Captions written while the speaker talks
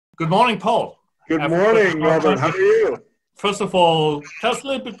Good morning, Paul. Good morning, Norbert. How are you? First of all, tell us a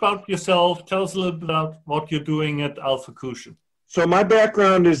little bit about yourself. Tell us a little bit about what you're doing at Alphacution. So my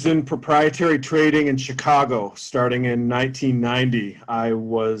background is in proprietary trading in Chicago, starting in 1990. I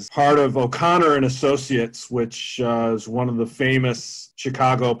was part of O'Connor and Associates, which is one of the famous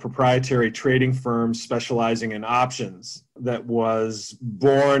Chicago proprietary trading firms specializing in options that was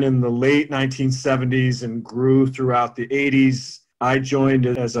born in the late 1970s and grew throughout the 80s. I joined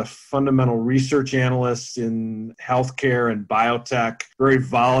as a fundamental research analyst in healthcare and biotech, very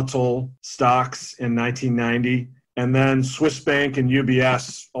volatile stocks in 1990. And then Swiss Bank and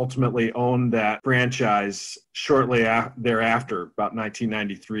UBS ultimately owned that franchise shortly thereafter, about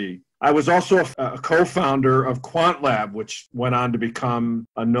 1993. I was also a co-founder of QuantLab, which went on to become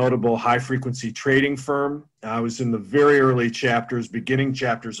a notable high-frequency trading firm. I was in the very early beginning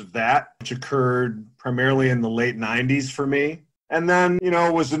chapters of that, which occurred primarily in the late 90s for me. And then,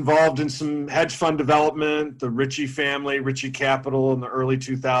 was involved in some hedge fund development, the Ritchie family, Ritchie Capital in the early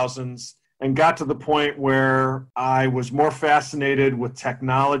 2000s, and got to the point where I was more fascinated with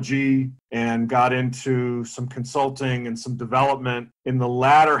technology and got into some consulting and some development in the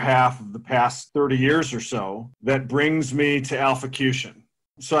latter half of the past 30 years or so that brings me to Alphacution.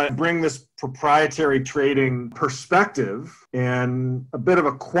 So I bring this proprietary trading perspective and a bit of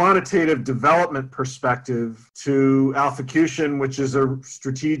a quantitative development perspective to Alphacution, which is a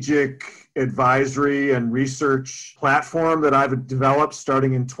strategic advisory and research platform that I've developed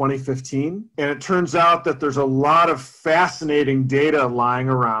starting in 2015. And it turns out that there's a lot of fascinating data lying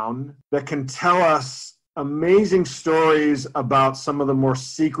around that can tell us amazing stories about some of the more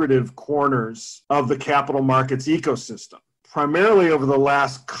secretive corners of the capital markets ecosystem. Primarily over the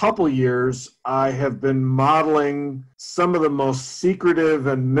last couple years, I have been modeling some of the most secretive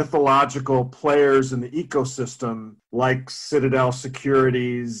and mythological players in the ecosystem, like Citadel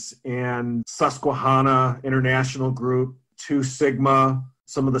Securities and Susquehanna International Group, Two Sigma,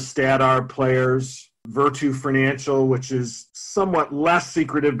 some of the StatArb players, Virtu Financial, which is somewhat less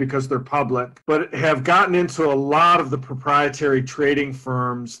secretive because they're public, but have gotten into a lot of the proprietary trading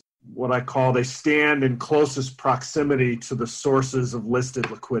firms. What I call they stand in closest proximity to the sources of listed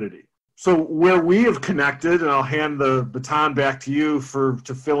liquidity. So where we have connected, and I'll hand the baton back to you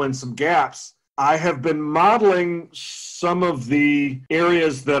to fill in some gaps, I have been modeling some of the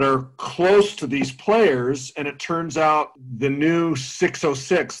areas that are close to these players, and it turns out the new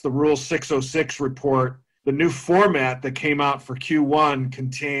 606, the Rule 606 report, the new format that came out for Q1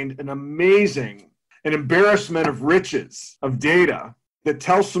 contained an embarrassment of riches of data that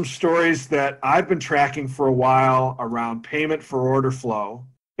tells some stories that I've been tracking for a while around payment for order flow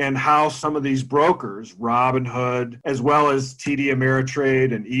and how some of these brokers, Robinhood, as well as TD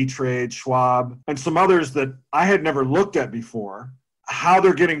Ameritrade and E-Trade, Schwab, and some others that I had never looked at before, how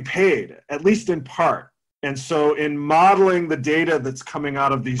they're getting paid, at least in part. And so in modeling the data that's coming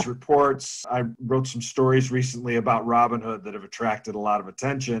out of these reports, I wrote some stories recently about Robinhood that have attracted a lot of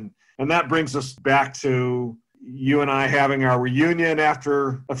attention. And that brings us back to you and I having our reunion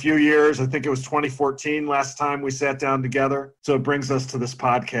after a few years. I think it was 2014 last time we sat down together. So it brings us to this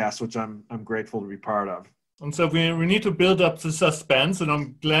podcast, which I'm grateful to be part of. And so we need to build up the suspense, and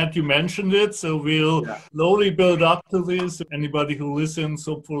I'm glad you mentioned it. So we'll slowly build up to this. Anybody who listens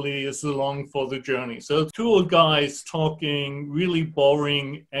hopefully is along for the journey. So two old guys talking really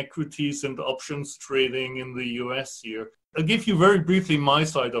boring equities and options trading in the US here. I'll give you very briefly my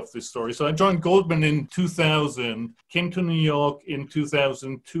side of this story. So I joined Goldman in 2000, came to New York in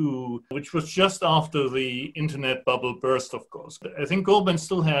 2002, which was just after the internet bubble burst, of course. I think Goldman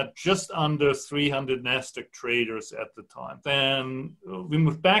still had just under 300 NASDAQ traders at the time. Then we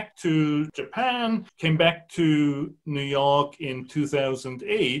moved back to Japan, came back to New York in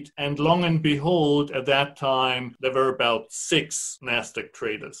 2008, and long and behold, at that time, there were about 6 NASDAQ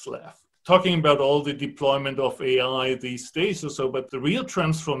traders left. Talking about all the deployment of AI these days or so, but the real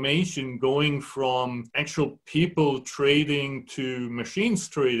transformation going from actual people trading to machines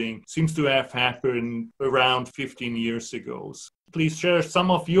trading seems to have happened around 15 years ago. Please share some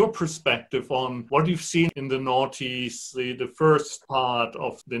of your perspective on what you've seen in the noughties, the first part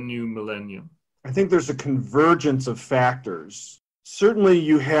of the new millennium. I think there's a convergence of factors. Certainly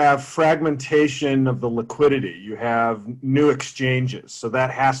you have fragmentation of the liquidity. You have new exchanges. So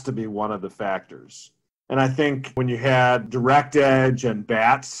that has to be one of the factors. And I think when you had Direct Edge and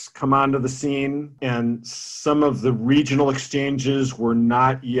BATS come onto the scene and some of the regional exchanges were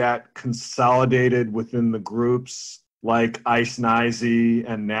not yet consolidated within the groups like ICE, NYSE,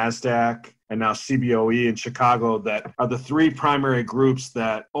 and NASDAQ, and now CBOE in Chicago, that are the three primary groups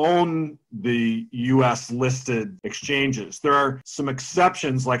that own the U.S. listed exchanges. There are some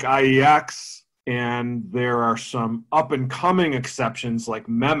exceptions like IEX, and there are some up-and-coming exceptions like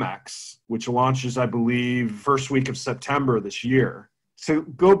MEMEX, which launches, I believe, first week of September this year. To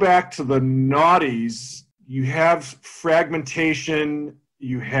go back to the noughties, you have fragmentation,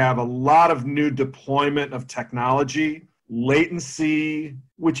 you have a lot of new deployment of technology, latency,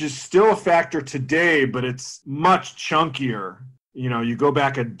 which is still a factor today, but it's much chunkier. You know, you go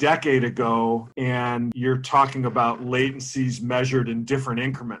back a decade ago and you're talking about latencies measured in different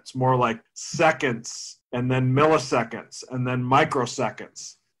increments, more like seconds and then milliseconds and then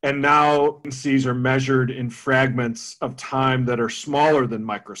microseconds. And now latencies are measured in fragments of time that are smaller than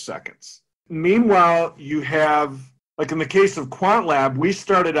microseconds. Meanwhile, you have, like in the case of QuantLab, we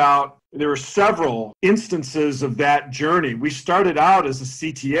started out, there were several instances of that journey. We started out as a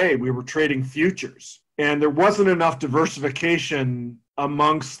CTA. We were trading futures. And there wasn't enough diversification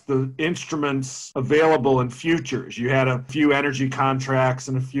amongst the instruments available in futures. You had a few energy contracts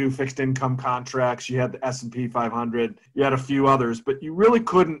and a few fixed income contracts. You had the S&P 500. You had a few others. But you really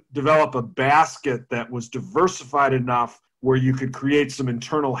couldn't develop a basket that was diversified enough where you could create some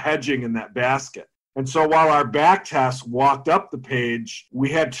internal hedging in that basket. And so while our back test walked up the page, we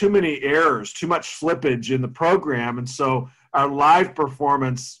had too many errors, too much slippage in the program. And so our live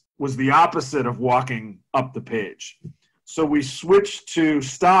performance was the opposite of walking up the page. So we switched to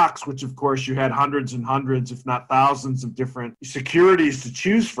stocks, which of course you had hundreds and hundreds, if not thousands of different securities to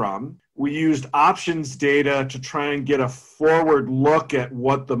choose from. We used options data to try and get a forward look at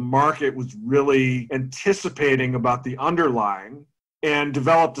what the market was really anticipating about the underlying, and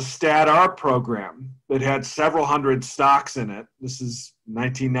developed a StatR program that had several hundred stocks in it. This is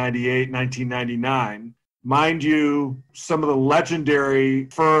 1998, 1999. Mind you, some of the legendary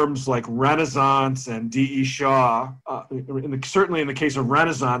firms like Renaissance and D.E. Shaw, certainly in the case of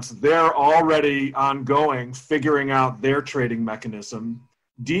Renaissance, they're already ongoing, figuring out their trading mechanism.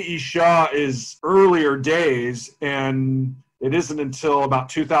 D.E. Shaw is earlier days, and it isn't until about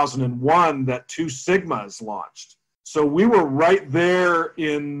 2001 that Two Sigma is launched. So we were right there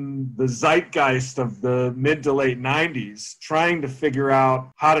in the zeitgeist of the mid to late 90s, trying to figure out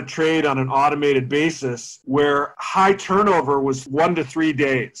how to trade on an automated basis where high turnover was 1 to 3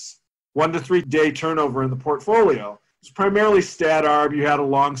 days, 1 to 3 day turnover in the portfolio. It was primarily StatArb. You had a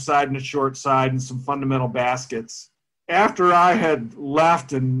long side and a short side and some fundamental baskets. After I had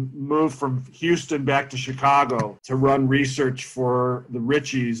left and moved from Houston back to Chicago to run research for the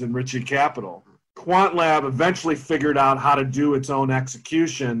Richies and Ritchie Capital, QuantLab eventually figured out how to do its own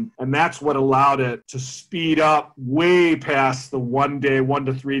execution, and that's what allowed it to speed up way past the 1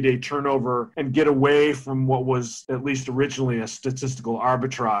 to 3 day turnover and get away from what was at least originally a statistical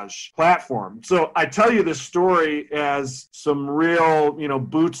arbitrage platform. So I tell you this story as some real,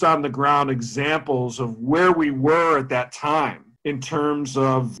 boots on the ground examples of where we were at that time in terms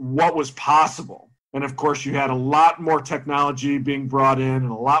of what was possible. And of course, you had a lot more technology being brought in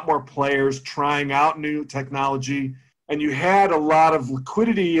and a lot more players trying out new technology. And you had a lot of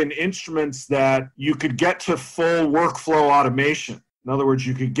liquidity and instruments that you could get to full workflow automation. In other words,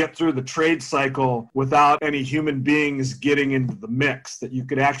 you could get through the trade cycle without any human beings getting into the mix, that you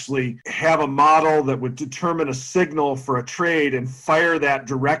could actually have a model that would determine a signal for a trade and fire that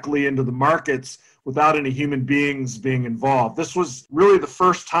directly into the markets without any human beings being involved. This was really the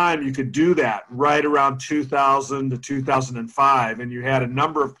first time you could do that, right around 2000 to 2005. And you had a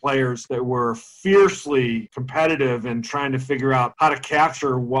number of players that were fiercely competitive and trying to figure out how to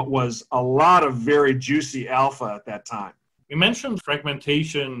capture what was a lot of very juicy alpha at that time. You mentioned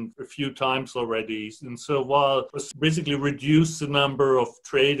fragmentation a few times already. And so while it was basically reduced the number of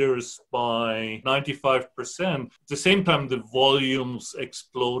traders by 95%, at the same time, the volumes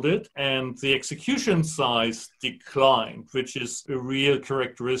exploded and the execution size declined, which is a real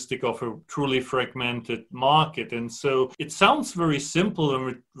characteristic of a truly fragmented market. And so it sounds very simple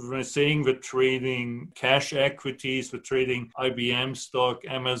when we're saying we're trading cash equities, we're trading IBM stock,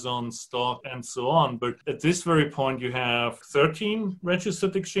 Amazon stock, and so on. But at this very point, you have 13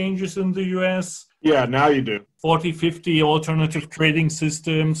 registered exchanges in the US. Yeah, now you do. 40, 50 alternative trading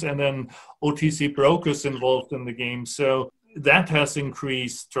systems, and then OTC brokers involved in the game. So that has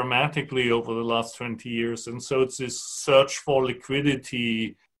increased dramatically over the last 20 years. And so it's this search for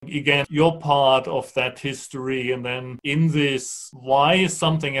liquidity. Again, you're part of that history. And then in this, why is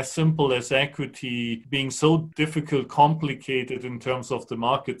something as simple as equity being so difficult, complicated in terms of the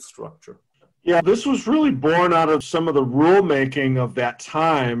market structure? Yeah, this was really born out of some of the rulemaking of that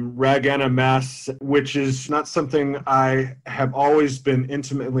time, Reg NMS, which is not something I have always been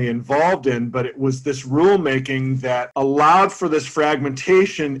intimately involved in, but it was this rulemaking that allowed for this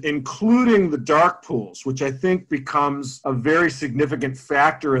fragmentation, including the dark pools, which I think becomes a very significant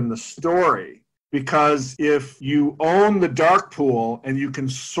factor in the story. Because if you own the dark pool and you can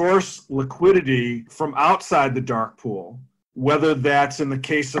source liquidity from outside the dark pool, whether that's in the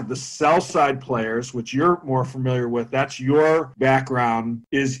case of the sell-side players, which you're more familiar with, that's your background,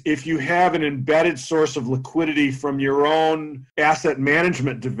 is if you have an embedded source of liquidity from your own asset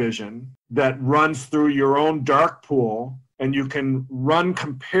management division that runs through your own dark pool, and you can run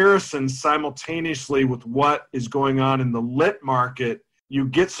comparisons simultaneously with what is going on in the lit market, you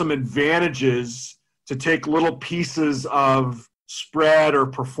get some advantages to take little pieces of spread or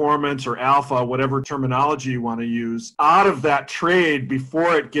performance or alpha, whatever terminology you want to use, out of that trade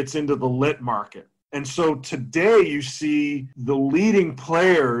before it gets into the lit market. And so today you see the leading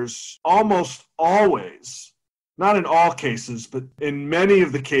players almost always, not in all cases, but in many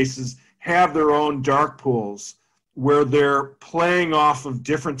of the cases, have their own dark pools where they're playing off of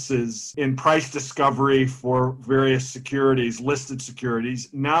differences in price discovery for various securities, listed securities,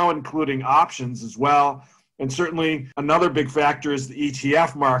 now including options as well. And certainly another big factor is the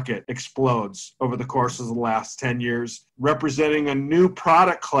ETF market explodes over the course of the last 10 years, representing a new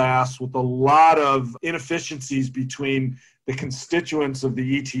product class with a lot of inefficiencies between the constituents of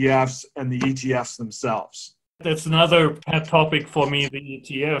the ETFs and the ETFs themselves. That's another pet topic for me, the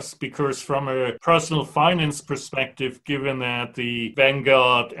ETFs, because from a personal finance perspective, given that the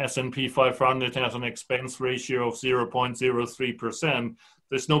Vanguard S&P 500 has an expense ratio of 0.03%,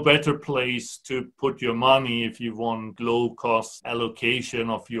 there's no better place to put your money if you want low-cost allocation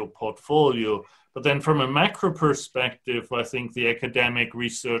of your portfolio. But then from a macro perspective, I think the academic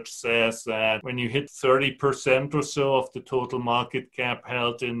research says that when you hit 30% or so of the total market cap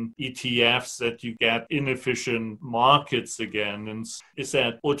held in ETFs, that you get inefficient markets again. And is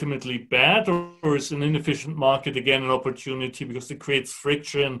that ultimately bad, or is an inefficient market again an opportunity because it creates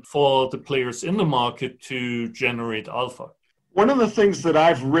friction for the players in the market to generate alpha? One of the things that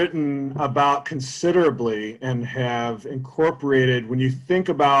I've written about considerably and have incorporated when you think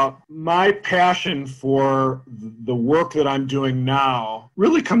about my passion for the work that I'm doing now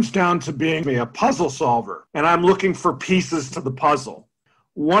really comes down to being a puzzle solver, and I'm looking for pieces to the puzzle.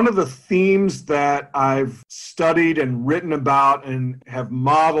 One of the themes that I've studied and written about and have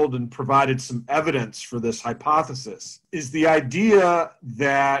modeled and provided some evidence for this hypothesis is the idea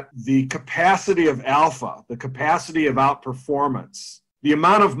that the capacity of alpha, the capacity of outperformance, the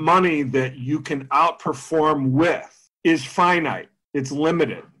amount of money that you can outperform with is finite. It's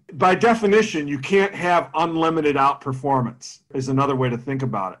limited. By definition, you can't have unlimited outperformance, is another way to think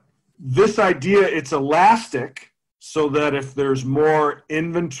about it. This idea, it's elastic, so that if there's more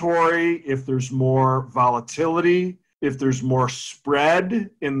inventory, if there's more volatility, if there's more spread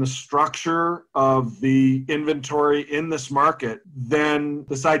in the structure of the inventory in this market, then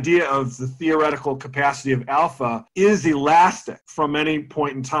this idea of the theoretical capacity of alpha is elastic from any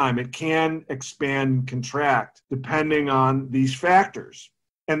point in time. It can expand and contract depending on these factors.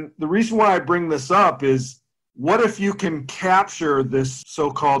 And the reason why I bring this up is, what if you can capture this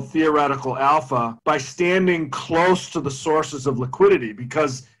so-called theoretical alpha by standing close to the sources of liquidity?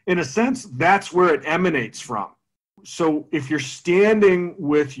 Because in a sense, that's where it emanates from. So if you're standing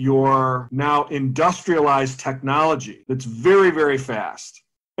with your now industrialized technology that's very, very fast,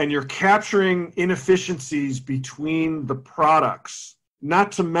 and you're capturing inefficiencies between the products,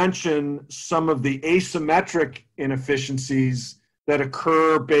 not to mention some of the asymmetric inefficiencies that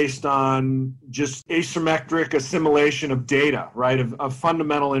occur based on just asymmetric assimilation of data, right, of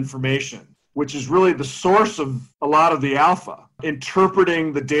fundamental information, which is really the source of a lot of the alpha.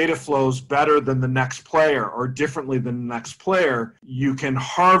 Interpreting the data flows better than the next player or differently than the next player, you can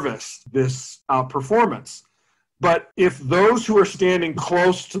harvest this outperformance. But if those who are standing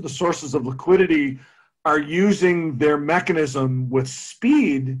close to the sources of liquidity are using their mechanism with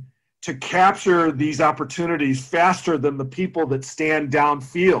speed to capture these opportunities faster than the people that stand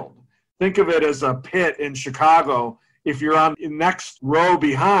downfield. Think of it as a pit in Chicago. If you're on the next row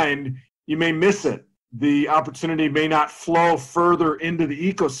behind, you may miss it. The opportunity may not flow further into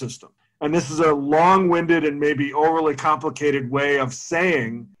the ecosystem. And this is a long-winded and maybe overly complicated way of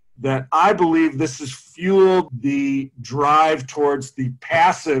saying that I believe this has fueled the drive towards the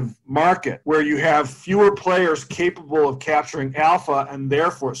passive market, where you have fewer players capable of capturing alpha, and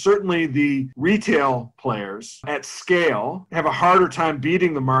therefore certainly the retail players at scale have a harder time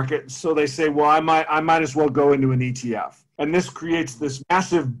beating the market. So they say, well, I might as well go into an ETF. And this creates this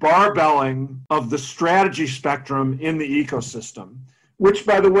massive barbelling of the strategy spectrum in the ecosystem, which,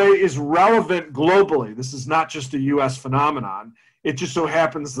 by the way, is relevant globally. This is not just a U.S. phenomenon. It just so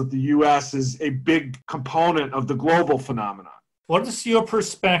happens that the U.S. is a big component of the global phenomenon. What is your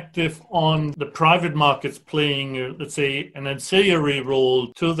perspective on the private markets playing, let's say, an ancillary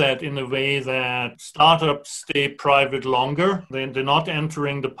role to that in a way that startups stay private longer? They're not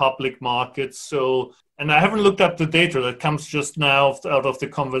entering the public markets. So, and I haven't looked up the data that comes just now out of the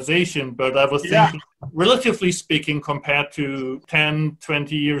conversation, but I was thinking, relatively speaking, compared to 10,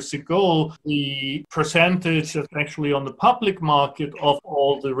 20 years ago, the percentage that's actually on the public market of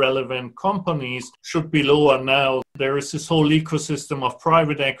all the relevant companies should be lower now. There is this whole ecosystem of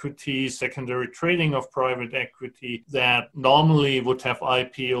private equity, secondary trading of private equity that normally would have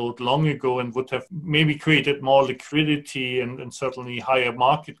IPO'd long ago and would have maybe created more liquidity and certainly higher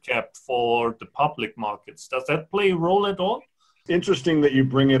market cap for the public markets. Does that play a role at all? Interesting that you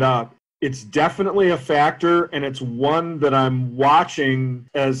bring it up. It's definitely a factor, and it's one that I'm watching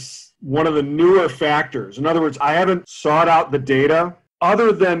as one of the newer factors. In other words, I haven't sought out the data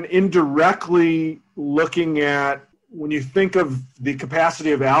other than indirectly looking at, when you think of the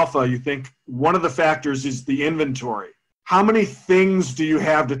capacity of alpha, you think one of the factors is the inventory. How many things do you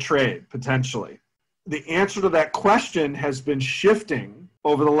have to trade potentially? The answer to that question has been shifting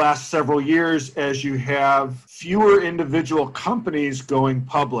over the last several years as you have fewer individual companies going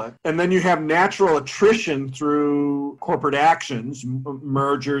public. And then you have natural attrition through corporate actions,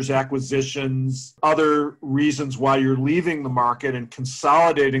 mergers, acquisitions, other reasons why you're leaving the market and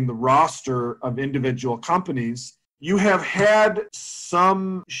consolidating the roster of individual companies. You have had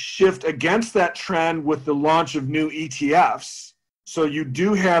some shift against that trend with the launch of new ETFs. So you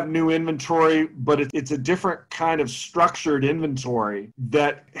do have new inventory, but it's a different kind of structured inventory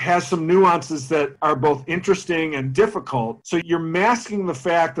that has some nuances that are both interesting and difficult. So you're masking the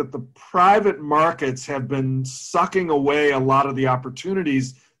fact that the private markets have been sucking away a lot of the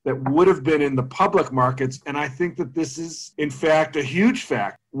opportunities that would have been in the public markets. And I think that this is, in fact, a huge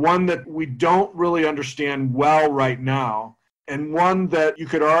fact, one that we don't really understand well right now, and one that you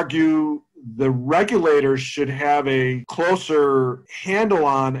could argue the regulators should have a closer handle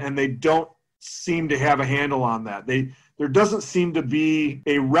on, and they don't seem to have a handle on that. There doesn't seem to be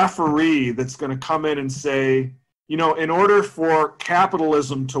a referee that's going to come in and say, you know, in order for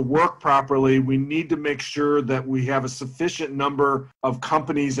capitalism to work properly, we need to make sure that we have a sufficient number of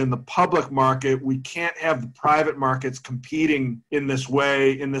companies in the public market. We can't have the private markets competing in this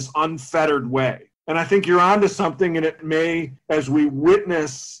way, in this unfettered way. And I think you're onto something, and it may, as we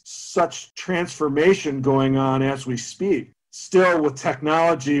witness such transformation going on as we speak, still with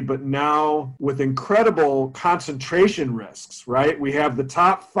technology, but now with incredible concentration risks, right? We have the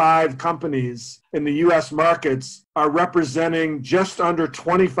top 5 companies in the U.S. markets are representing just under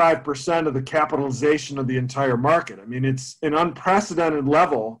 25% of the capitalization of the entire market. I mean, it's an unprecedented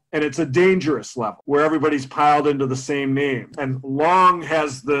level, and it's a dangerous level where everybody's piled into the same name. And long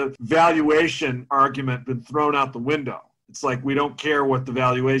has the valuation argument been thrown out the window. It's like, we don't care what the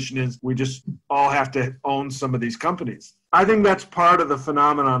valuation is. We just all have to own some of these companies. I think that's part of the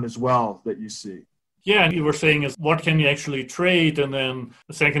phenomenon as well that you see. Yeah, you were saying is what can you actually trade? And then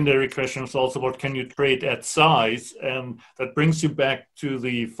the secondary question is also what can you trade at size? And that brings you back to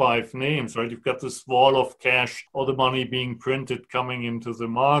the 5 names, right? You've got this wall of cash, all the money being printed coming into the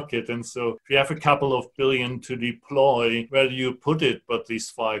market. And so if you have a couple of billion to deploy, where do you put it but these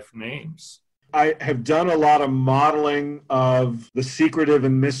 5 names? I have done a lot of modeling of the secretive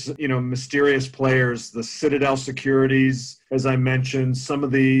and mysterious players, the Citadel Securities, as I mentioned, some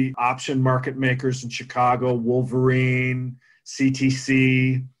of the option market makers in Chicago, Wolverine,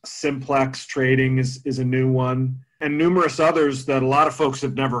 CTC, Simplex Trading is a new one, and numerous others that a lot of folks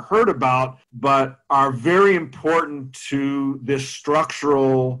have never heard about, but are very important to this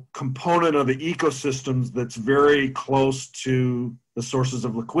structural component of the ecosystems that's very close to the sources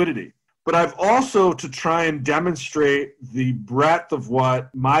of liquidity. But I've also, to try and demonstrate the breadth of what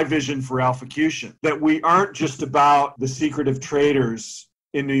my vision for Alphacution, that we aren't just about the secretive traders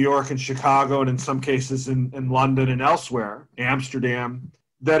in New York and Chicago, and in some cases in London and elsewhere, Amsterdam,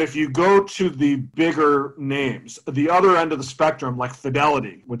 that if you go to the bigger names, the other end of the spectrum, like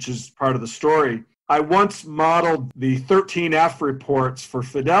Fidelity, which is part of the story, I once modeled the 13F reports for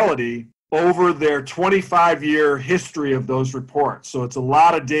Fidelity over their 25-year history of those reports. So it's a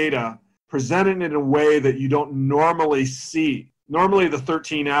lot of data presented in a way that you don't normally see. Normally, the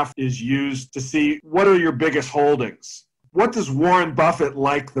 13F is used to see what are your biggest holdings. What does Warren Buffett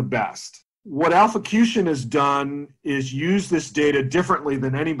like the best? What Alphacution has done is use this data differently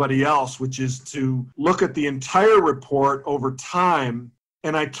than anybody else, which is to look at the entire report over time.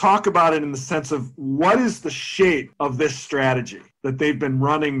 And I talk about it in the sense of what is the shape of this strategy that they've been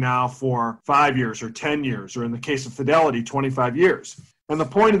running now for 5 years or 10 years, or in the case of Fidelity, 25 years. And the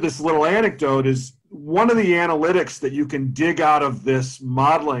point of this little anecdote is one of the analytics that you can dig out of this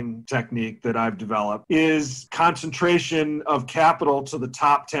modeling technique that I've developed is concentration of capital to the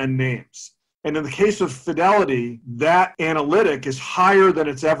top 10 names. And in the case of Fidelity, that analytic is higher than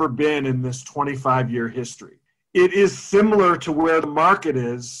it's ever been in this 25-year history. It is similar to where the market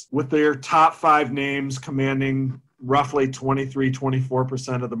is, with their top 5 names commanding roughly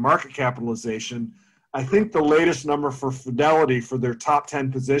 23-24% of the market capitalization. I think the latest number for Fidelity for their top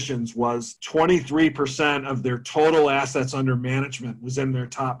 10 positions was 23% of their total assets under management was in their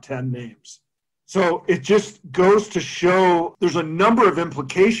top 10 names. So it just goes to show there's a number of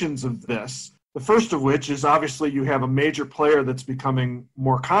implications of this. The first of which is obviously you have a major player that's becoming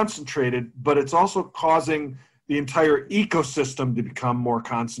more concentrated, but it's also causing the entire ecosystem to become more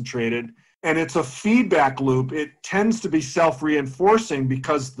concentrated. And it's a feedback loop. It tends to be self-reinforcing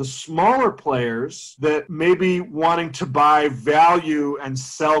because the smaller players that may be wanting to buy value and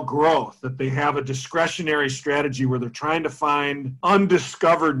sell growth, that they have a discretionary strategy where they're trying to find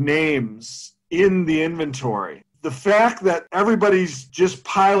undiscovered names in the inventory. The fact that everybody's just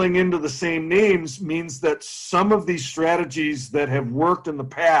piling into the same names means that some of these strategies that have worked in the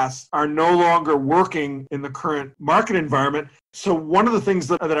past are no longer working in the current market environment. So one of the things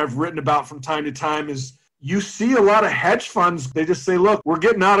that I've written about from time to time is you see a lot of hedge funds, they just say, look, we're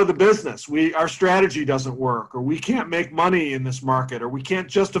getting out of the business. Our strategy doesn't work, or we can't make money in this market, or we can't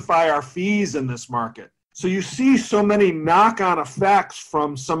justify our fees in this market. So you see so many knock-on effects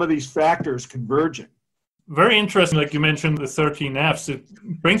from some of these factors converging. Very interesting, like you mentioned, the 13 Fs.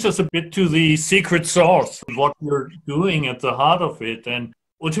 It brings us a bit to the secret sauce, what you're doing at the heart of it. And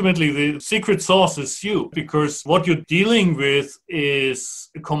ultimately, the secret sauce is you, because what you're dealing with is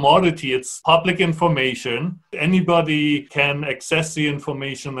a commodity. It's public information. Anybody can access the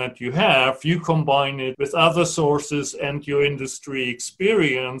information that you have. You combine it with other sources and your industry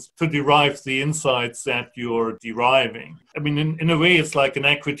experience to derive the insights that you're deriving. I mean, in a way, it's like an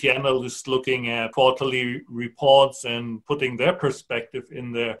equity analyst looking at quarterly reports and putting their perspective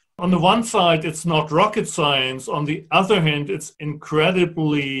in there. On the one side, it's not rocket science. On the other hand, it's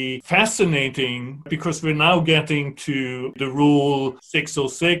incredibly fascinating because we're now getting to the rule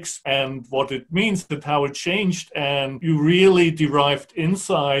 606 and what it means and how it changed. And you really derived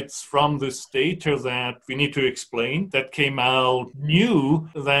insights from this data that we need to explain, that came out new,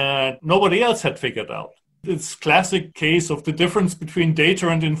 that nobody else had figured out. It's classic case of the difference between data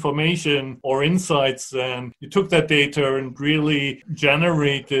and information or insights. And you took that data and really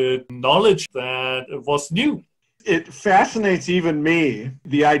generated knowledge that was new. It fascinates even me,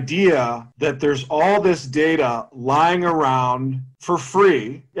 the idea that there's all this data lying around for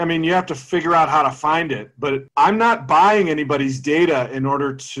free. I mean, you have to figure out how to find it, but I'm not buying anybody's data in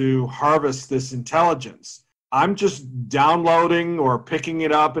order to harvest this intelligence. I'm just downloading or picking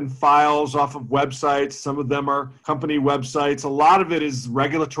it up in files off of websites. Some of them are company websites. A lot of it is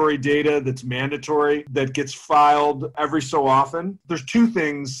regulatory data that's mandatory, that gets filed every so often. There's two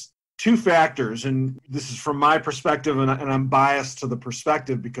factors, and this is from my perspective, and I'm biased to the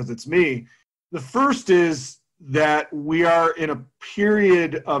perspective because it's me. The first is that we are in a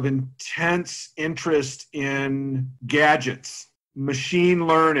period of intense interest in gadgets, machine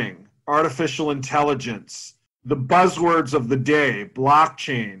learning, artificial intelligence, the buzzwords of the day,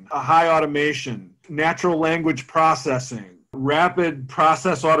 blockchain, high automation, natural language processing, rapid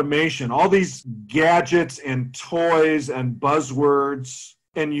process automation, all these gadgets and toys and buzzwords.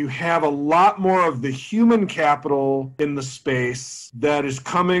 And you have a lot more of the human capital in the space that is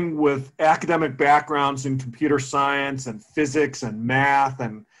coming with academic backgrounds in computer science and physics and math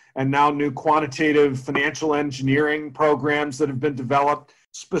and now new quantitative financial engineering programs that have been developed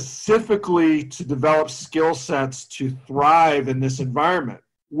specifically to develop skill sets to thrive in this environment,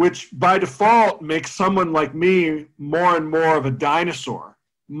 which by default makes someone like me more and more of a dinosaur.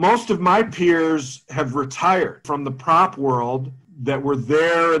 Most of my peers have retired from the prop world that were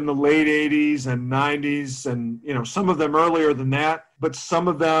there in the late 80s and 90s, and some of them earlier than that, but some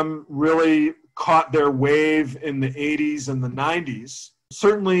of them really caught their wave in the 80s and the 90s.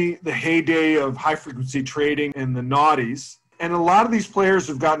 Certainly the heyday of high-frequency trading in the noughties. And a lot of these players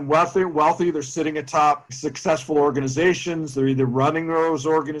have gotten wealthy. They're sitting atop successful organizations. They're either running those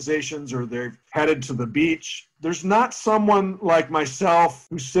organizations or they've headed to the beach. There's not someone like myself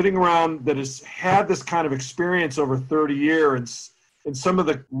who's sitting around that has had this kind of experience over 30 years in some of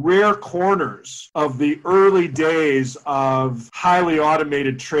the rare corners of the early days of highly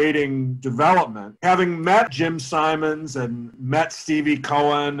automated trading development. Having met Jim Simons and met Stevie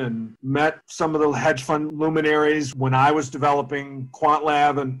Cohen and met some of the hedge fund luminaries when I was developing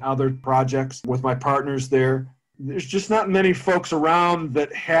QuantLab and other projects with my partners there, there's just not many folks around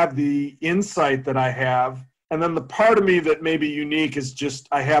that have the insight that I have. And then the part of me that may be unique is just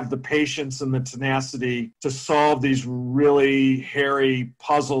I have the patience and the tenacity to solve these really hairy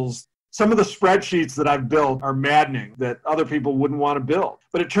puzzles. Some of the spreadsheets that I've built are maddening that other people wouldn't want to build.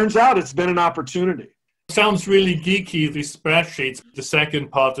 But it turns out it's been an opportunity. Sounds really geeky, the spreadsheets. The second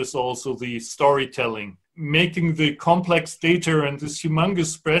part is also the storytelling. Making the complex data and this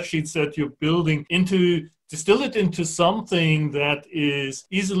humongous spreadsheets that you're building distill it into something that is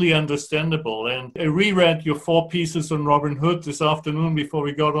easily understandable. And I reread your 4 pieces on Robinhood this afternoon before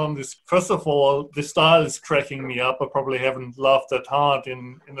we got on this. First of all, the style is cracking me up. I probably haven't laughed that hard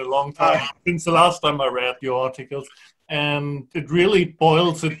in a long time, since the last time I read your articles. And it really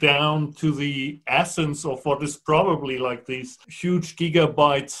boils it down to the essence of what is probably like these huge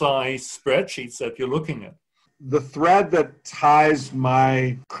gigabyte-sized spreadsheets that you're looking at. The thread that ties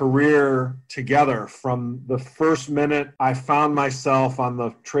my career together from the first minute I found myself on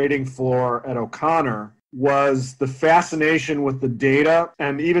the trading floor at O'Connor was the fascination with the data,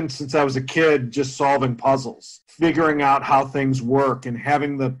 and even since I was a kid, just solving puzzles, figuring out how things work and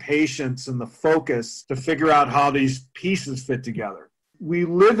having the patience and the focus to figure out how these pieces fit together. We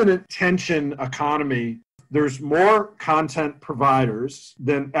live in a tension economy. There's more content providers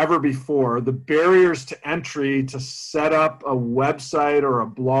than ever before. The barriers to entry to set up a website or a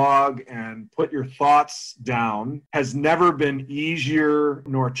blog and put your thoughts down has never been easier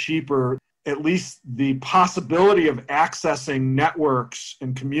nor cheaper. At least the possibility of accessing networks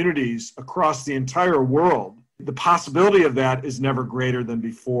and communities across the entire world, the possibility of that is never greater than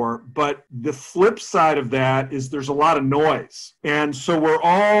before. But the flip side of that is there's a lot of noise. And so we're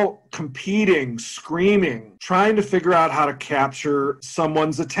all competing, screaming, trying to figure out how to capture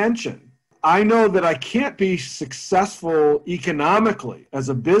someone's attention. I know that I can't be successful economically as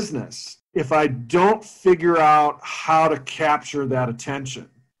a business if I don't figure out how to capture that attention.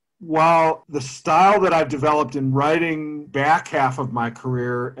 While the style that I've developed in writing back half of my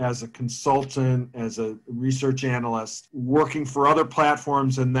career as a consultant, as a research analyst, working for other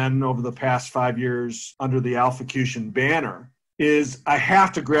platforms, and then over the past 5 years under the Alphacution banner, is I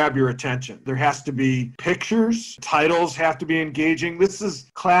have to grab your attention. There has to be pictures, titles have to be engaging. This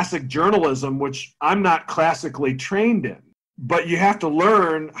is classic journalism, which I'm not classically trained in. But you have to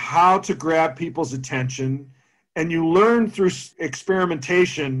learn how to grab people's attention. And you learn through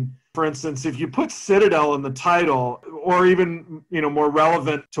experimentation. For instance, if you put Citadel in the title, or even more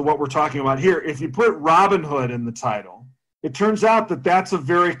relevant to what we're talking about here, if you put Robinhood in the title, it turns out that that's a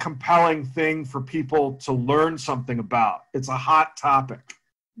very compelling thing for people to learn something about. It's a hot topic.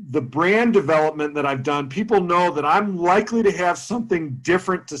 The brand development that I've done, people know that I'm likely to have something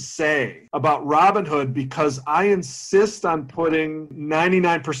different to say about Robinhood because I insist on putting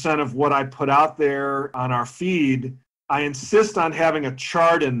 99% of what I put out there on our feed. I insist on having a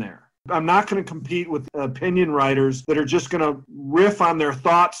chart in there. I'm not going to compete with opinion writers that are just going to riff on their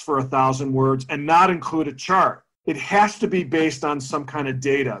thoughts for 1,000 words and not include a chart. It has to be based on some kind of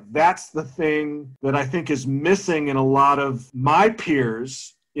data. That's the thing that I think is missing in a lot of my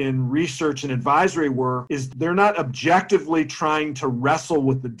peers in research and advisory work is they're not objectively trying to wrestle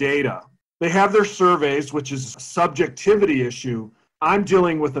with the data. They have their surveys, which is a subjectivity issue. I'm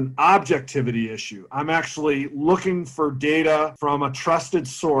dealing with an objectivity issue. I'm actually looking for data from a trusted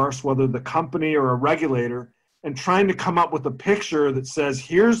source, whether the company or a regulator, and trying to come up with a picture that says,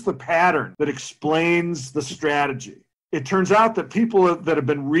 here's the pattern that explains the strategy. It turns out that people that have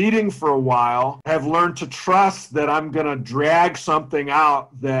been reading for a while have learned to trust that I'm going to drag something out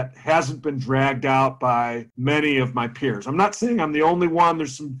that hasn't been dragged out by many of my peers. I'm not saying I'm the only one.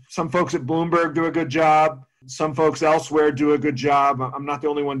 There's some folks at Bloomberg do a good job. Some folks elsewhere do a good job. I'm not the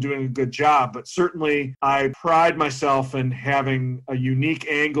only one doing a good job, but certainly I pride myself in having a unique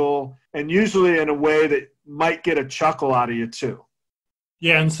angle and usually in a way that might get a chuckle out of you too.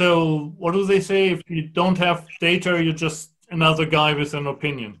 Yeah, and so what do they say? If you don't have data, you're just another guy with an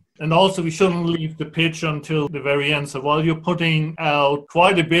opinion. And also, we shouldn't leave the pitch until the very end. So while you're putting out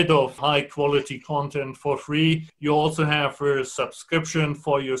quite a bit of high-quality content for free, you also have a subscription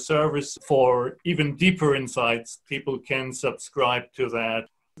for your service for even deeper insights. People can subscribe to that.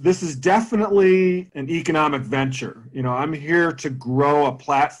 This is definitely an economic venture. I'm here to grow a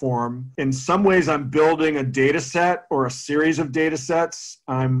platform. In some ways, I'm building a data set or a series of data sets.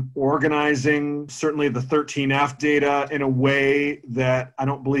 I'm organizing certainly the 13F data in a way that I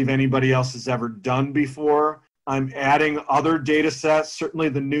don't believe anybody else has ever done before. I'm adding other data sets, certainly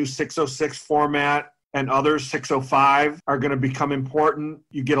the new 606 format and others, 605, are going to become important.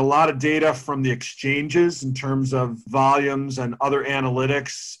 You get a lot of data from the exchanges in terms of volumes and other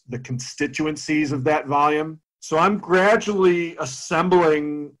analytics, the constituencies of that volume. So I'm gradually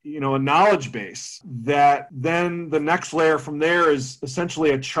assembling, a knowledge base that then the next layer from there is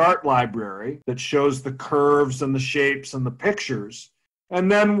essentially a chart library that shows the curves and the shapes and the pictures. And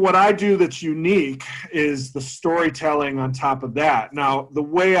then what I do that's unique is the storytelling on top of that. Now, the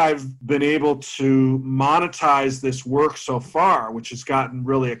way I've been able to monetize this work so far, which has gotten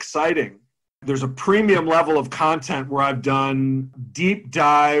really exciting, there's a premium level of content where I've done deep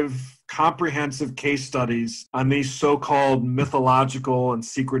dive, comprehensive case studies on these so-called mythological and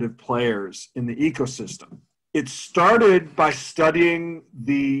secretive players in the ecosystem. It started by studying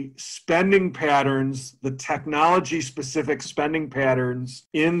the spending patterns, the technology-specific spending patterns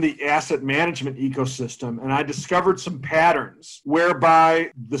in the asset management ecosystem. And I discovered some patterns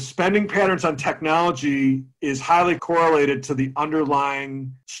whereby the spending patterns on technology is highly correlated to the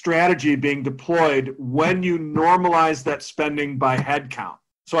underlying strategy being deployed when you normalize that spending by headcount.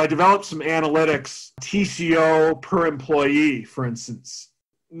 So I developed some analytics, TCO per employee, for instance.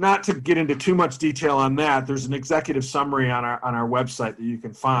 Not to get into too much detail on that, there's an executive summary on our website that you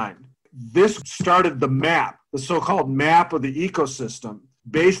can find. This started the map, the so-called map of the ecosystem.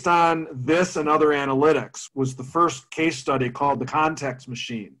 Based on this and other analytics was the first case study called the context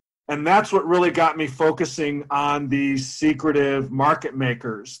machine. And that's what really got me focusing on these secretive market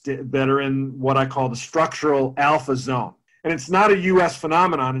makers that are in what I call the structural alpha zone. And it's not a U.S.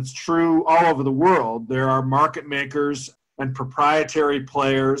 phenomenon. It's true all over the world. There are market makers and proprietary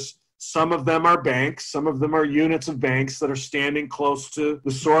players. Some of them are banks. Some of them are units of banks that are standing close to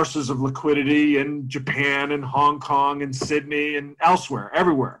the sources of liquidity in Japan and Hong Kong and Sydney and elsewhere,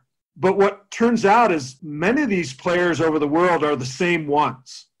 everywhere. But what turns out is many of these players over the world are the same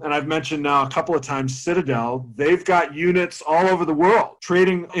ones. And I've mentioned now a couple of times Citadel. They've got units all over the world,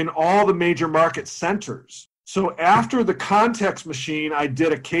 trading in all the major market centers. So after the context machine, I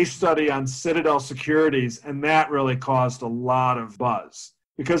did a case study on Citadel Securities, and that really caused a lot of buzz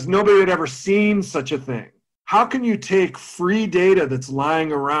because nobody had ever seen such a thing. How can you take free data that's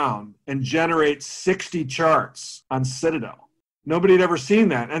lying around and generate 60 charts on Citadel? Nobody had ever seen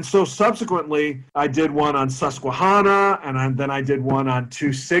that. And so subsequently, I did one on Susquehanna, and then I did one on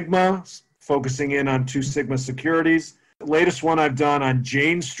 2 Sigma, focusing in on 2 Sigma securities. The latest one I've done on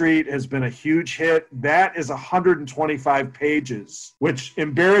Jane Street has been a huge hit. That is 125 pages, which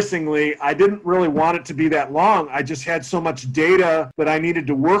embarrassingly, I didn't really want it to be that long. I just had so much data that I needed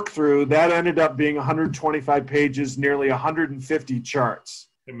to work through. That ended up being 125 pages, nearly 150 charts.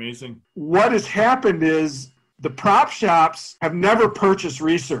 Amazing. What has happened is the prop shops have never purchased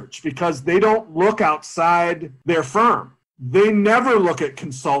research because they don't look outside their firm. They never look at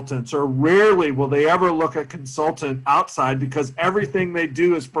consultants, or rarely will they ever look at consultant outside because everything they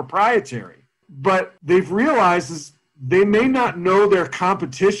do is proprietary. But they've realized is they may not know their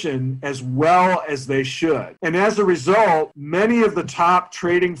competition as well as they should. And as a result, many of the top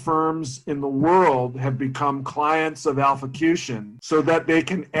trading firms in the world have become clients of Alphacution so that they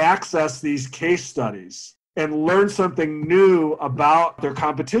can access these case studies and learn something new about their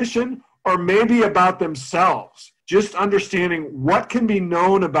competition or maybe about themselves. Just understanding what can be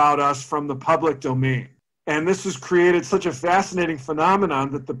known about us from the public domain. And this has created such a fascinating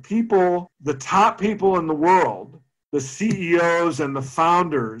phenomenon that the top people in the world, the CEOs and the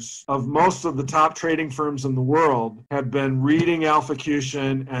founders of most of the top trading firms in the world have been reading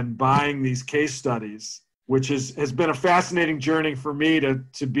Alphacution and buying these case studies, which has been a fascinating journey for me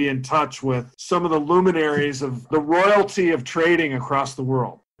to be in touch with some of the luminaries of the royalty of trading across the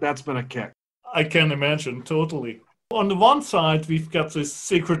world. That's been a kick. I can imagine, totally. On the one side, we've got these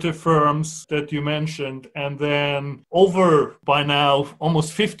secretive firms that you mentioned, and then over, by now,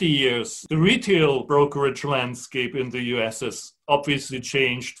 almost 50 years, the retail brokerage landscape in the US has obviously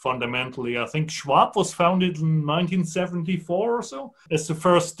changed fundamentally. I think Schwab was founded in 1974 or so as the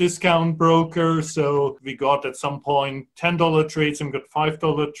first discount broker. So we got at some point $10 trades and got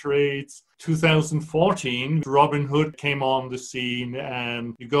 $5 trades. 2014, Robinhood came on the scene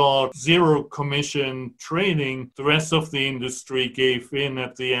and you got zero commission trading. The rest of the industry gave in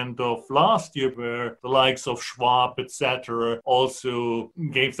at the end of last year, where the likes of Schwab, etc., also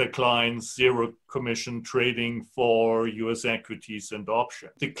gave their clients zero commission trading for US equities and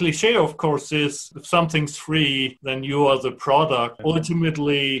options. The cliche, of course, is if something's free, then you are the product.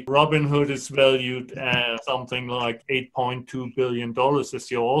 Ultimately, Robinhood is valued at something like $8.2 billion, as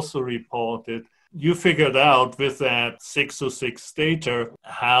you also reported. You figured out with that 606 data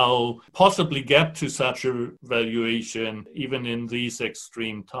how possibly get to such a valuation even in these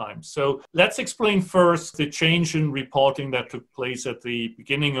extreme times. So let's explain first the change in reporting that took place at the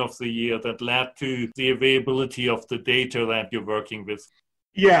beginning of the year that led to the availability of the data that you're working with.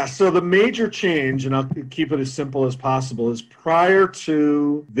 Yeah, so the major change, and I'll keep it as simple as possible, is prior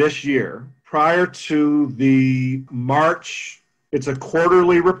to this year, prior to the March. It's a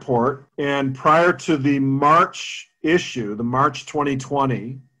quarterly report, and prior to the March issue, the March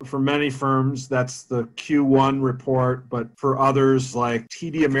 2020, for many firms, that's the Q1 report, but for others like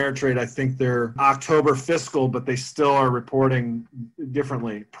TD Ameritrade, I think they're October fiscal, but they still are reporting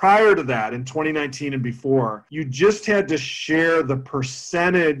differently. Prior to that, in 2019 and before, you just had to share the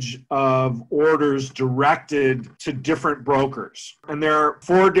percentage of orders directed to different brokers. And there are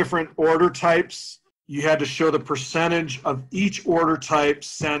 4 different order types. You had to show the percentage of each order type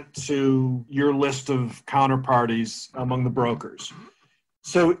sent to your list of counterparties among the brokers.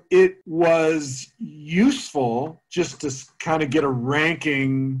 So it was useful just to kind of get a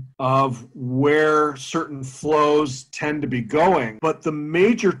ranking of where certain flows tend to be going. But the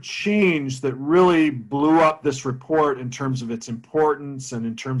major change that really blew up this report in terms of its importance and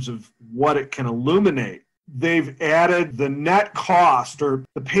in terms of what it can illuminate, they've added the net cost or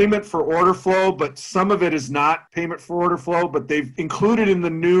the payment for order flow, but some of it is not payment for order flow, but they've included in the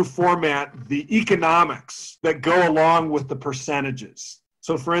new format the economics that go along with the percentages.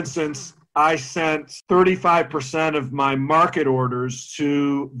 So for instance, I sent 35% of my market orders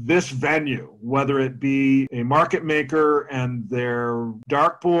to this venue, whether it be a market maker and their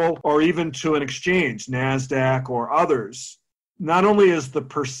dark pool, or even to an exchange, NASDAQ or others. Not only is the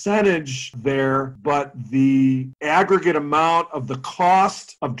percentage there, but the aggregate amount of the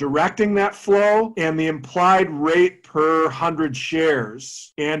cost of directing that flow and the implied rate per 100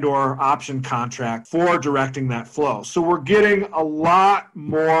 shares and or option contract for directing that flow. So we're getting a lot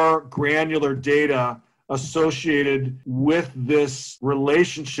more granular data associated with this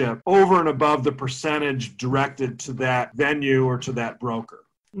relationship over and above the percentage directed to that venue or to that broker.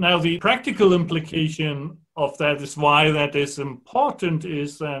 Now, the practical implication of that is why that is important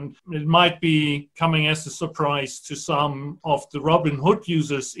is, and it might be coming as a surprise to some of the Robinhood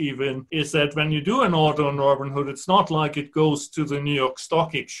users even, is that when you do an order on Robinhood, it's not like it goes to the New York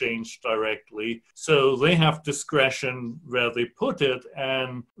Stock Exchange directly. So they have discretion where they put it,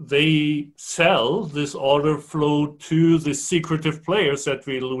 and they sell this order flow to the secretive players that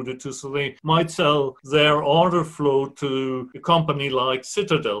we alluded to. So they might sell their order flow to a company like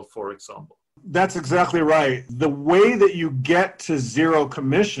Citadel, for example. That's exactly right. The way that you get to zero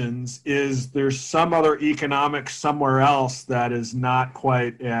commissions is there's some other economics somewhere else that is not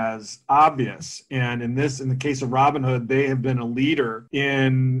quite as obvious. And in the case of Robinhood, they have been a leader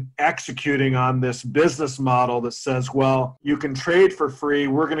in executing on this business model that says, well, you can trade for free,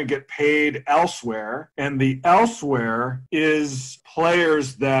 we're going to get paid elsewhere. And the elsewhere is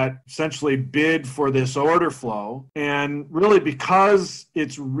players that essentially bid for this order flow. And really, because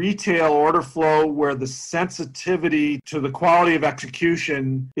it's retail order flow where the sensitivity to the quality of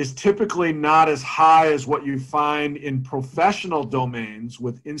execution is typically not as high as what you find in professional domains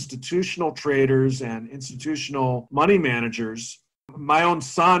with institutional traders and institutional money managers. My own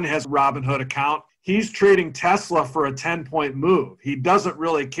son has a Robinhood account. He's trading Tesla for a 10-point move. He doesn't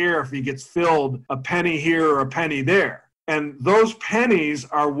really care if he gets filled a penny here or a penny there. And those pennies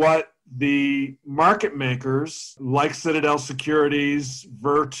are what the market makers like Citadel Securities,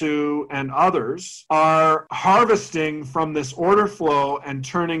 Virtu, and others are harvesting from this order flow and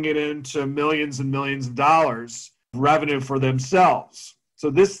turning it into millions and millions of dollars of revenue for themselves. So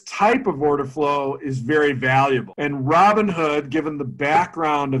this type of order flow is very valuable. And Robinhood, given the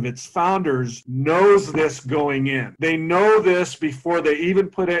background of its founders, knows this going in. They know this before they even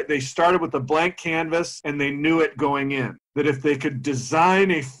put it. They started with a blank canvas and they knew it going in. That if they could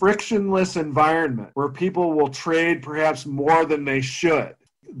design a frictionless environment where people will trade perhaps more than they should,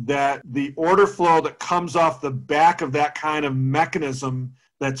 that the order flow that comes off the back of that kind of mechanism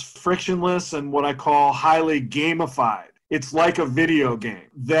that's frictionless and what I call highly gamified. It's like a video game,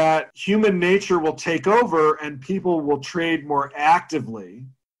 that human nature will take over and people will trade more actively,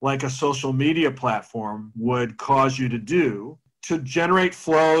 like a social media platform would cause you to do, to generate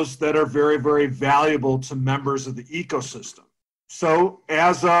flows that are very, very valuable to members of the ecosystem. So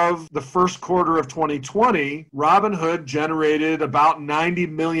as of the first quarter of 2020, Robinhood generated about $90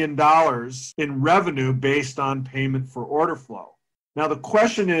 million in revenue based on payment for order flow. Now, the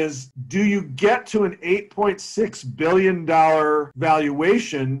question is, do you get to an $8.6 billion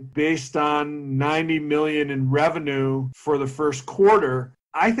valuation based on $90 million in revenue for the first quarter?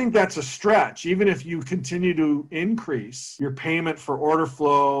 I think that's a stretch, even if you continue to increase your payment for order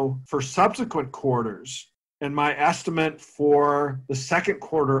flow for subsequent quarters. And my estimate for the second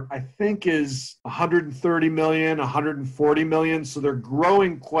quarter, I think, is 130 million, 140 million. So they're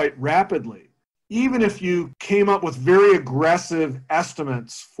growing quite rapidly. Even if you came up with very aggressive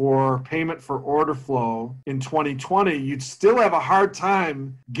estimates for payment for order flow in 2020, you'd still have a hard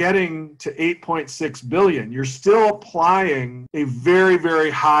time getting to 8.6 billion. You're still applying a very, very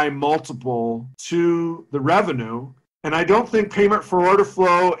high multiple to the revenue. And I don't think payment for order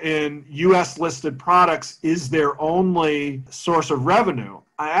flow in US listed products is their only source of revenue.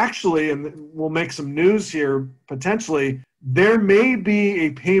 I actually, and we'll make some news here potentially, there may be a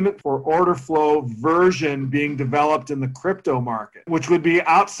payment for order flow version being developed in the crypto market, which would be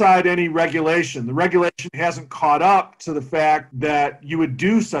outside any regulation. The regulation hasn't caught up to the fact that you would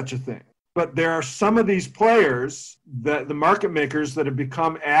do such a thing. But there are some of these players, the market makers that have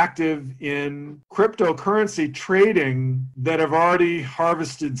become active in cryptocurrency trading that have already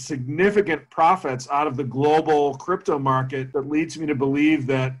harvested significant profits out of the global crypto market that leads me to believe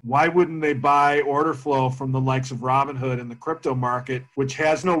that why wouldn't they buy order flow from the likes of Robinhood in the crypto market, which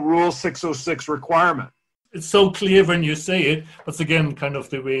has no Rule 606 requirement. It's so clear when you say it, but again, kind of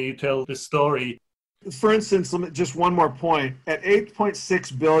the way you tell the story. For instance, just one more point. At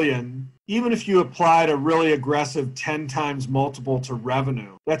 8.6 billion, even if you applied a really aggressive 10 times multiple to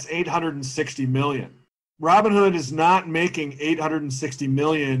revenue, that's 860 million. Robinhood is not making 860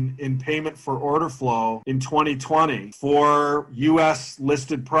 million in payment for order flow in 2020 for US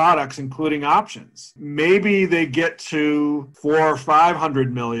listed products, including options. Maybe they get to 400 or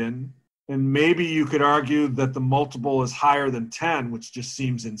 500 million. And maybe you could argue that the multiple is higher than 10, which just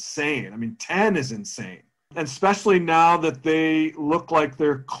seems insane. I mean, 10 is insane. And especially now that they look like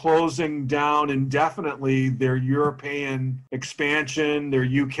they're closing down indefinitely their European expansion, their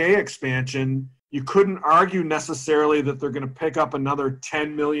UK expansion, you couldn't argue necessarily that they're going to pick up another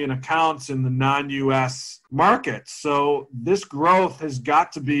 10 million accounts in the non-US market. So this growth has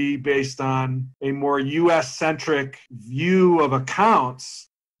got to be based on a more US-centric view of accounts.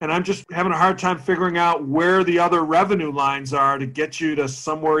 And I'm just having a hard time figuring out where the other revenue lines are to get you to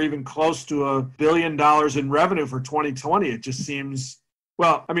somewhere even close to $1 billion in revenue for 2020. It just seems,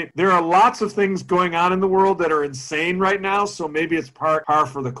 well, I mean, there are lots of things going on in the world that are insane right now, so maybe it's par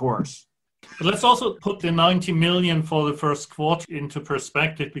for the course. But let's also put the 90 million for the first quarter into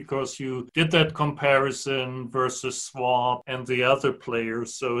perspective, because you did that comparison versus Swap and the other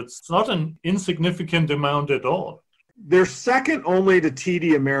players. So it's not an insignificant amount at all. They're second only to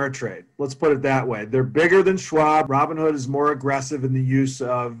TD Ameritrade. Let's put it that way. They're bigger than Schwab. Robinhood is more aggressive in the use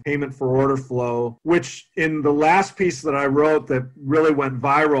of payment for order flow, which in the last piece that I wrote that really went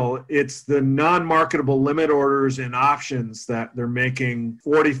viral, it's the non-marketable limit orders and options that they're making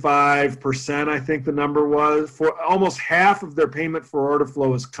 45%, I think the number was. For almost half of their payment for order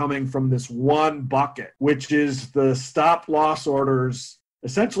flow is coming from this one bucket, which is the stop loss orders.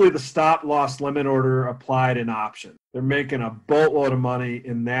 Essentially, the stop loss limit order applied in options. They're making a boatload of money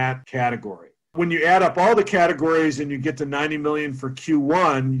in that category. When you add up all the categories and you get to 90 million for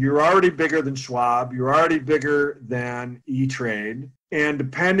Q1, you're already bigger than Schwab. You're already bigger than E-Trade. And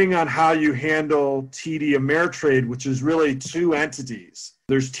depending on how you handle TD Ameritrade, which is really two entities,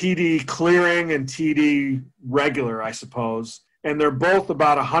 there's TD Clearing and TD Regular, I suppose. And they're both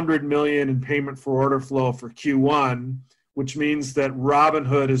about 100 million in payment for order flow for Q1. Which means that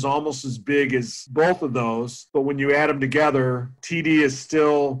Robinhood is almost as big as both of those. But when you add them together, TD is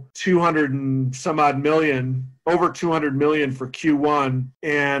still 200 and some odd million, over 200 million for Q1.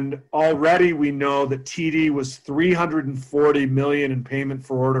 And already we know that TD was 340 million in payment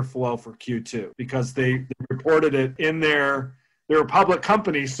for order flow for Q2 because they reported it in they're a public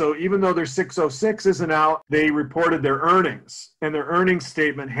company, so even though their 606 isn't out, they reported their earnings. And their earnings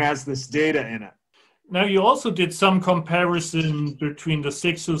statement has this data in it. Now, you also did some comparison between the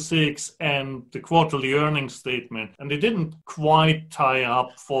 606 and the quarterly earnings statement, and they didn't quite tie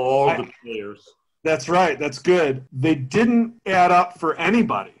up for all the players. That's right. That's good. They didn't add up for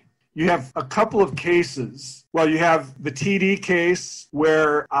anybody. You have a couple of cases. Well, you have the TD case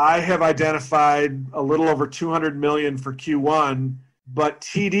where I have identified a little over 200 million for Q1, but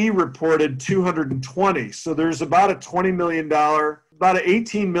TD reported 220. So there's about a $20 million, about an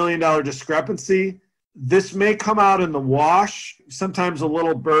 $18 million discrepancy. This may come out in the wash. Sometimes a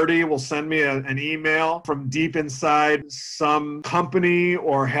little birdie will send me an email from deep inside some company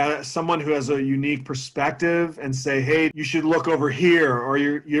or someone who has a unique perspective and say, hey, you should look over here, or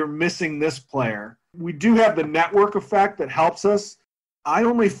you're missing this player. We do have the network effect that helps us. I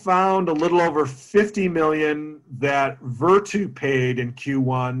only found a little over 50 million that Virtu paid in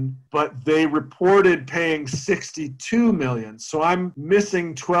Q1, but they reported paying 62 million. So I'm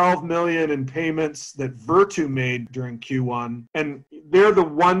missing 12 million in payments that Virtu made during Q1. And they're the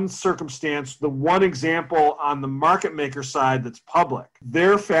one circumstance, the one example on the market maker side that's public.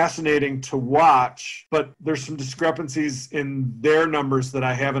 They're fascinating to watch, but there's some discrepancies in their numbers that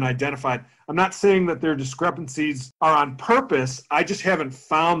I haven't identified. I'm not saying that their discrepancies are on purpose. I just haven't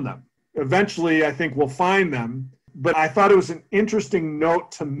found them. Eventually, I think we'll find them. But I thought it was an interesting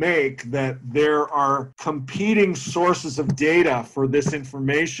note to make that there are competing sources of data for this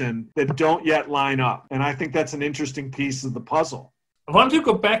information that don't yet line up. And I think that's an interesting piece of the puzzle. I want to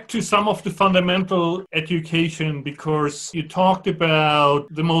go back to some of the fundamental education, because you talked about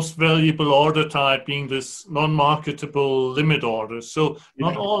the most valuable order type being this non-marketable limit orders. So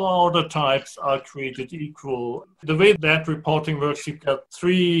not all order types are created equal. The way that reporting works, you've got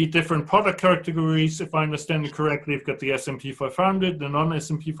three different product categories. If I understand it correctly, you've got the S&P 500, the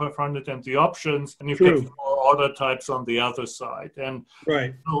non-S&P 500, and the options, and you've got four order types on the other side. And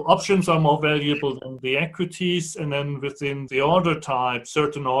so options are more valuable than the equities, and then within the order type,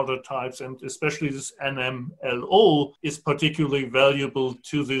 certain order types, and especially this NMLO, is particularly valuable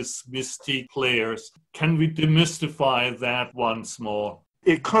to these mystique players. Can we demystify that once more?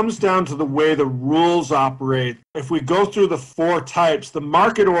 It comes down to the way the rules operate. If we go through the four types, the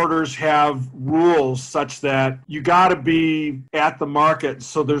market orders have rules such that you got to be at the market,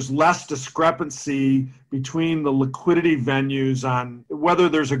 so there's less discrepancy between the liquidity venues on whether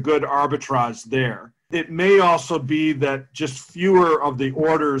there's a good arbitrage there. It may also be that just fewer of the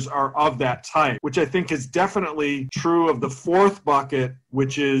orders are of that type, which I think is definitely true of the fourth bucket,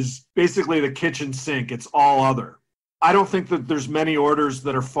 which is basically the kitchen sink. It's all other. I don't think that there's many orders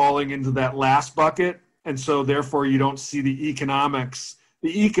that are falling into that last bucket, and so therefore you don't see the economics.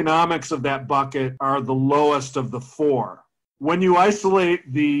 The economics of that bucket are the lowest of the four. When you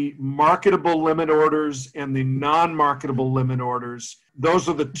isolate the marketable limit orders and the non-marketable limit orders, those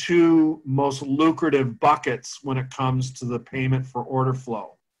are the two most lucrative buckets when it comes to the payment for order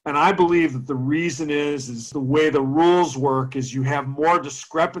flow. And I believe that the reason is the way the rules work is you have more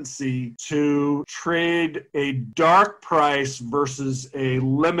discrepancy to trade a dark price versus a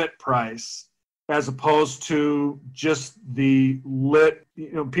limit price, as opposed to just the lit.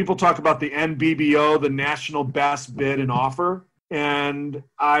 People talk about the NBBO, the national best bid and offer. And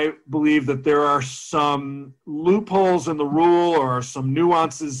I believe that there are some loopholes in the rule or some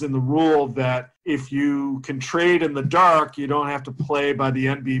nuances in the rule that if you can trade in the dark, you don't have to play by the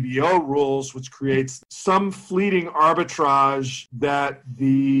NBBO rules, which creates some fleeting arbitrage that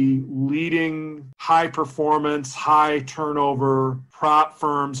the leading high performance, high turnover prop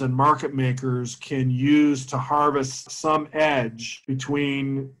firms and market makers can use to harvest some edge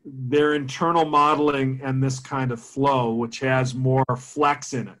between their internal modeling and this kind of flow, which has more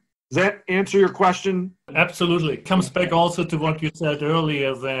flex in it. Does that answer your question? Absolutely. It comes back also to what you said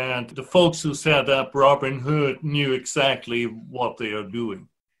earlier, that the folks who set up Robinhood knew exactly what they are doing.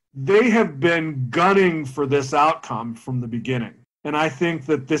 They have been gunning for this outcome from the beginning. And I think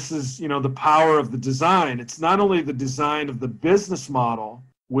that this is, the power of the design. It's not only the design of the business model,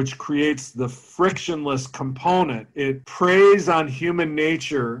 which creates the frictionless component. It preys on human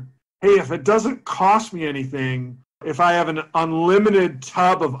nature. Hey, if it doesn't cost me anything, if I have an unlimited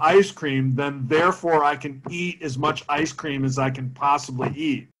tub of ice cream, then therefore I can eat as much ice cream as I can possibly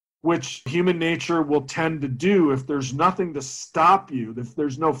eat, which human nature will tend to do if there's nothing to stop you, if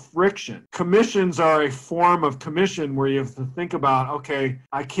there's no friction. Commissions are a form of commission where you have to think about, okay,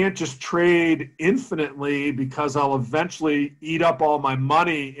 I can't just trade infinitely because I'll eventually eat up all my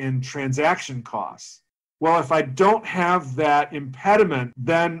money in transaction costs. Well, if I don't have that impediment,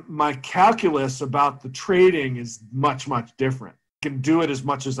 then my calculus about the trading is much, much different. I can do it as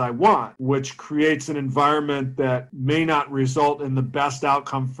much as I want, which creates an environment that may not result in the best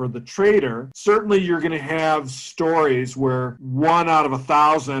outcome for the trader. Certainly, you're going to have stories where 1 out of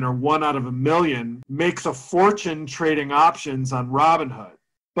 1,000 or 1 out of 1,000,000 makes a fortune trading options on Robinhood.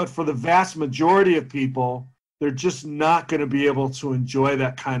 But for the vast majority of people, they're just not going to be able to enjoy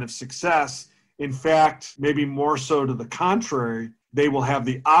that kind of success. In fact, maybe more so to the contrary, they will have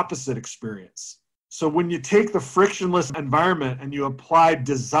the opposite experience. So when you take the frictionless environment and you apply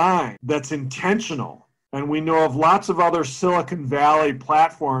design that's intentional, And we know of lots of other Silicon Valley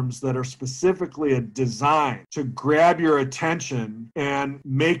platforms that are specifically designed to grab your attention and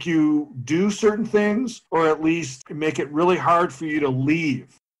make you do certain things, or at least make it really hard for you to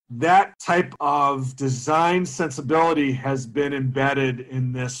leave. That type of design sensibility has been embedded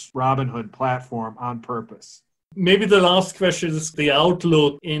in this Robinhood platform on purpose. Maybe the last question is the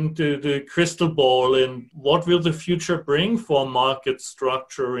outlook into the crystal ball, and what will the future bring for market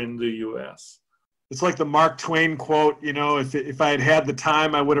structure in the US? It's like the Mark Twain quote, if I had had the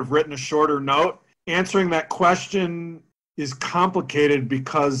time, I would have written a shorter note. Answering that question is complicated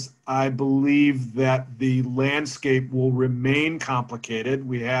because I believe that the landscape will remain complicated.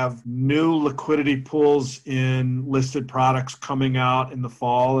 We have new liquidity pools in listed products coming out in the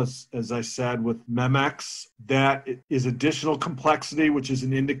fall, as I said, with MEMX. That is additional complexity, which is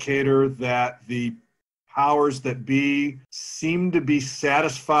an indicator that the powers that be seem to be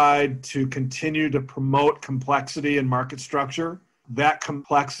satisfied to continue to promote complexity in market structure. That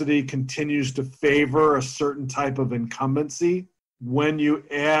complexity continues to favor a certain type of incumbency. When you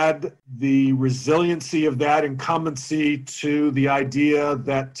add the resiliency of that incumbency to the idea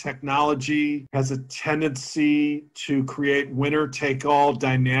that technology has a tendency to create winner-take-all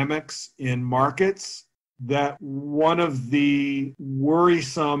dynamics in markets, that one of the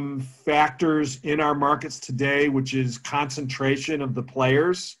worrisome factors in our markets today, which is concentration of the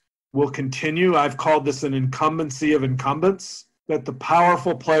players, will continue. I've called this an incumbency of incumbents, that the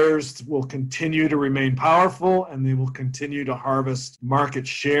powerful players will continue to remain powerful and they will continue to harvest market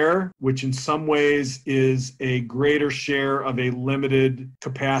share, which in some ways is a greater share of a limited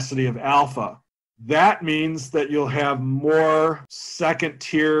capacity of alpha. That means that you'll have more second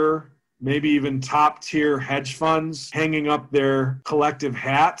tier, maybe even top tier hedge funds hanging up their collective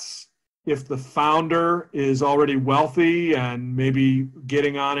hats. If the founder is already wealthy and maybe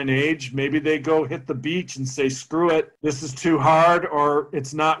getting on in age, maybe they go hit the beach and say, screw it, this is too hard, or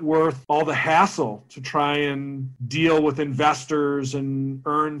it's not worth all the hassle to try and deal with investors and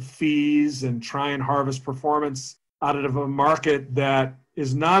earn fees and try and harvest performance out of a market that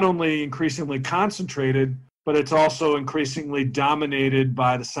is not only increasingly concentrated, but it's also increasingly dominated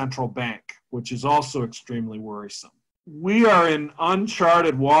by the central bank, which is also extremely worrisome. We are in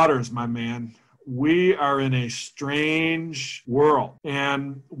uncharted waters, my man. We are in a strange world.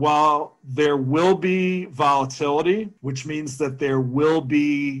 And while there will be volatility, which means that there will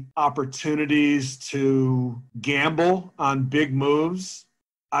be opportunities to gamble on big moves,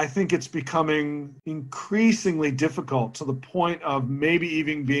 I think it's becoming increasingly difficult to the point of maybe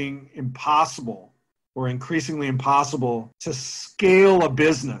even being impossible or increasingly impossible to scale a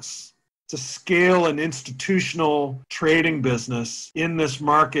business, to scale an institutional trading business in this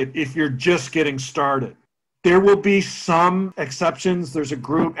market if you're just getting started. There will be some exceptions. There's a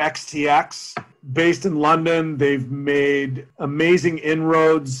group, XTX, based in London. They've made amazing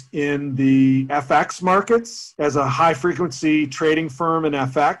inroads in the FX markets as a high-frequency trading firm in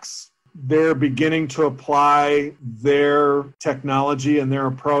FX. They're beginning to apply their technology and their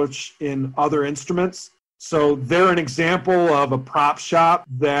approach in other instruments. So they're an example of a prop shop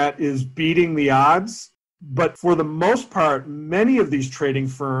that is beating the odds. But for the most part, many of these trading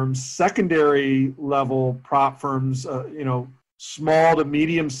firms, secondary level prop firms, small to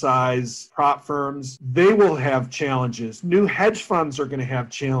medium size prop firms, they will have challenges. New hedge funds are going to have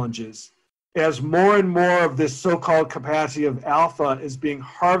challenges. As more and more of this so-called capacity of alpha is being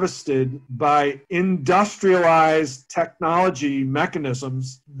harvested by industrialized technology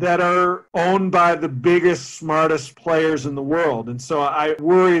mechanisms that are owned by the biggest, smartest players in the world. And so I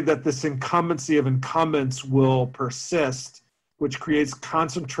worry that this incumbency of incumbents will persist, which creates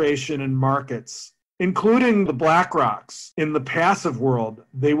concentration in markets, including the BlackRocks. In the passive world,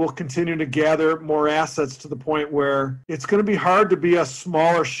 they will continue to gather more assets to the point where it's going to be hard to be a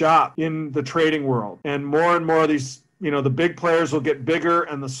smaller shop in the trading world. And more of these, the big players will get bigger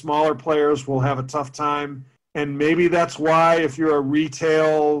and the smaller players will have a tough time. And maybe that's why if you're a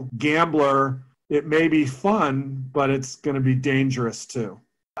retail gambler, it may be fun, but it's going to be dangerous too.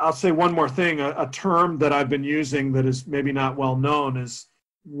 I'll say one more thing. A term that I've been using that is maybe not well known is,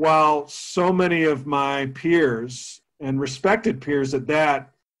 while so many of my peers, and respected peers at that,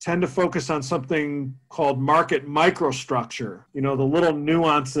 tend to focus on something called market microstructure, the little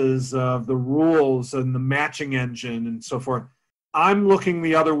nuances of the rules and the matching engine and so forth, I'm looking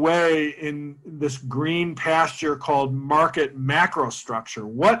the other way in this green pasture called market macrostructure.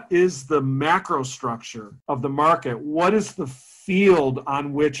 What is the macrostructure of the market? What is the field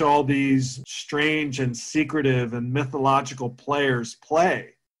on which all these strange and secretive and mythological players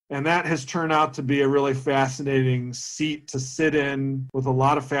play? And that has turned out to be a really fascinating seat to sit in with a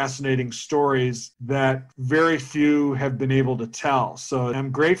lot of fascinating stories that very few have been able to tell. So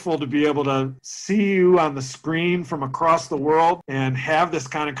I'm grateful to be able to see you on the screen from across the world and have this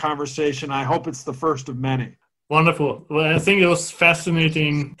kind of conversation. I hope it's the first of many. Wonderful. Well, I think it was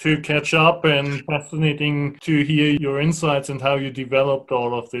fascinating to catch up and fascinating to hear your insights and how you developed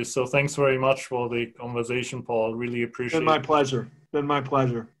all of this. So thanks very much for the conversation, Paul. Really appreciate it. Been my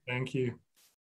pleasure. Thank you.